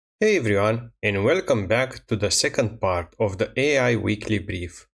Hey everyone, and welcome back to the second part of the AI Weekly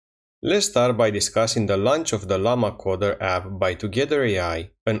Brief. Let's start by discussing the launch of the LlamaCoder app by Together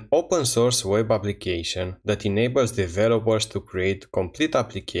AI, an open source web application that enables developers to create complete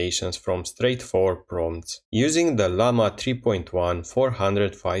applications from straightforward prompts using the Llama 3.1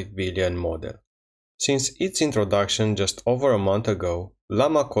 405 billion model. Since its introduction just over a month ago,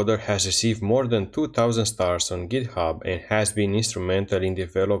 LlamaCoder has received more than 2,000 stars on GitHub and has been instrumental in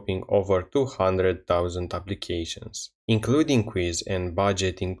developing over 200,000 applications, including quiz and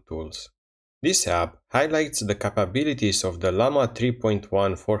budgeting tools. This app highlights the capabilities of the Llama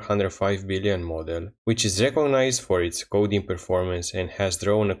 3.1 405 billion model, which is recognized for its coding performance and has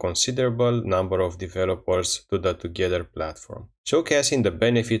drawn a considerable number of developers to the Together platform, showcasing the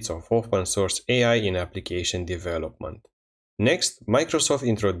benefits of open source AI in application development. Next, Microsoft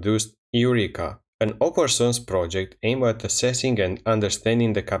introduced Eureka, an open source project aimed at assessing and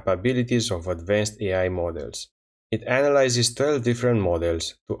understanding the capabilities of advanced AI models. It analyzes 12 different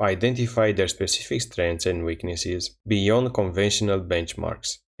models to identify their specific strengths and weaknesses beyond conventional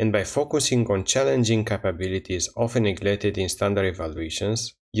benchmarks, and by focusing on challenging capabilities often neglected in standard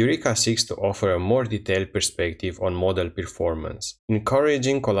evaluations, Eureka seeks to offer a more detailed perspective on model performance,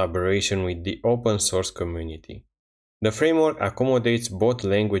 encouraging collaboration with the open source community. The framework accommodates both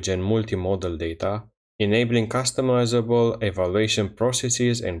language and multimodal data, enabling customizable evaluation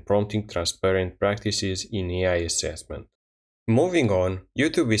processes and prompting transparent practices in AI assessment. Moving on,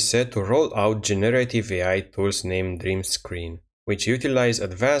 YouTube is set to roll out generative AI tools named Dream Screen, which utilize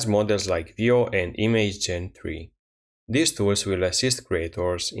advanced models like Veo and Image Gen 3. These tools will assist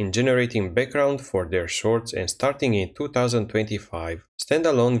creators in generating background for their shorts and starting in 2025,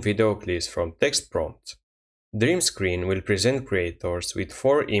 standalone video clips from text prompts. Dream Screen will present creators with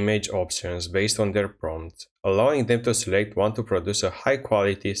 4 image options based on their prompts, allowing them to select one to produce a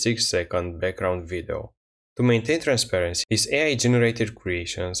high-quality 6-second background video. To maintain transparency, these AI-generated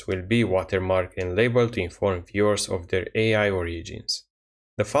creations will be watermarked and labeled to inform viewers of their AI origins.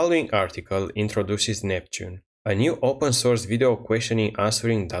 The following article introduces Neptune, a new open-source video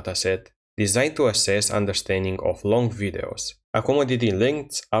questioning-answering dataset designed to assess understanding of long videos, accommodating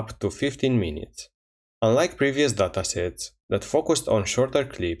lengths up to 15 minutes. Unlike previous datasets that focused on shorter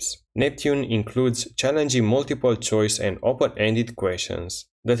clips, Neptune includes challenging multiple-choice and open-ended questions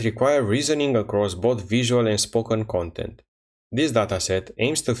that require reasoning across both visual and spoken content. This dataset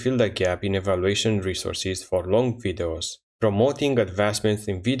aims to fill the gap in evaluation resources for long videos, promoting advancements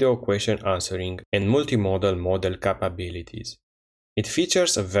in video question answering and multimodal model capabilities. It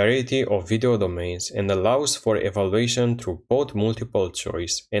features a variety of video domains and allows for evaluation through both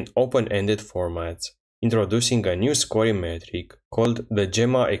multiple-choice and open-ended formats, introducing a new scoring metric called the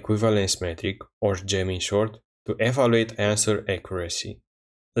Gemma Equivalence Metric, or GEM in short, to evaluate answer accuracy.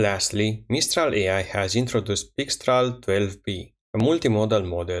 Lastly, Mistral AI has introduced Pixtral 12B, a multimodal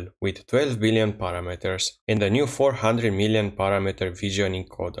model with 12 billion parameters and a new 400 million parameter vision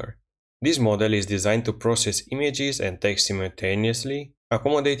encoder. This model is designed to process images and text simultaneously,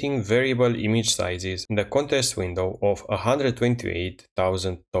 accommodating variable image sizes in the context window of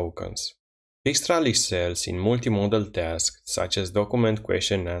 128,000 tokens. Pixtral excels in multimodal tasks such as document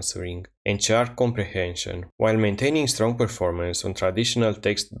question answering and chart comprehension while maintaining strong performance on traditional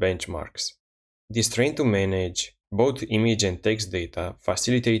text benchmarks. It is trained to manage both image and text data,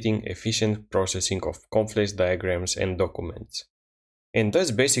 facilitating efficient processing of complex diagrams and documents. And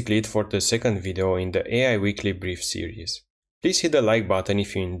that's basically it for the second video in the AI Weekly Brief series. Please hit the like button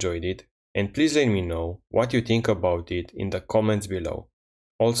if you enjoyed it, and please let me know what you think about it in the comments below.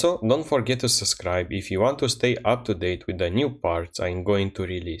 Also, don't forget to subscribe if you want to stay up to date with the new parts I'm going to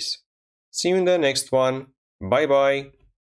release. See you in the next one. Bye bye!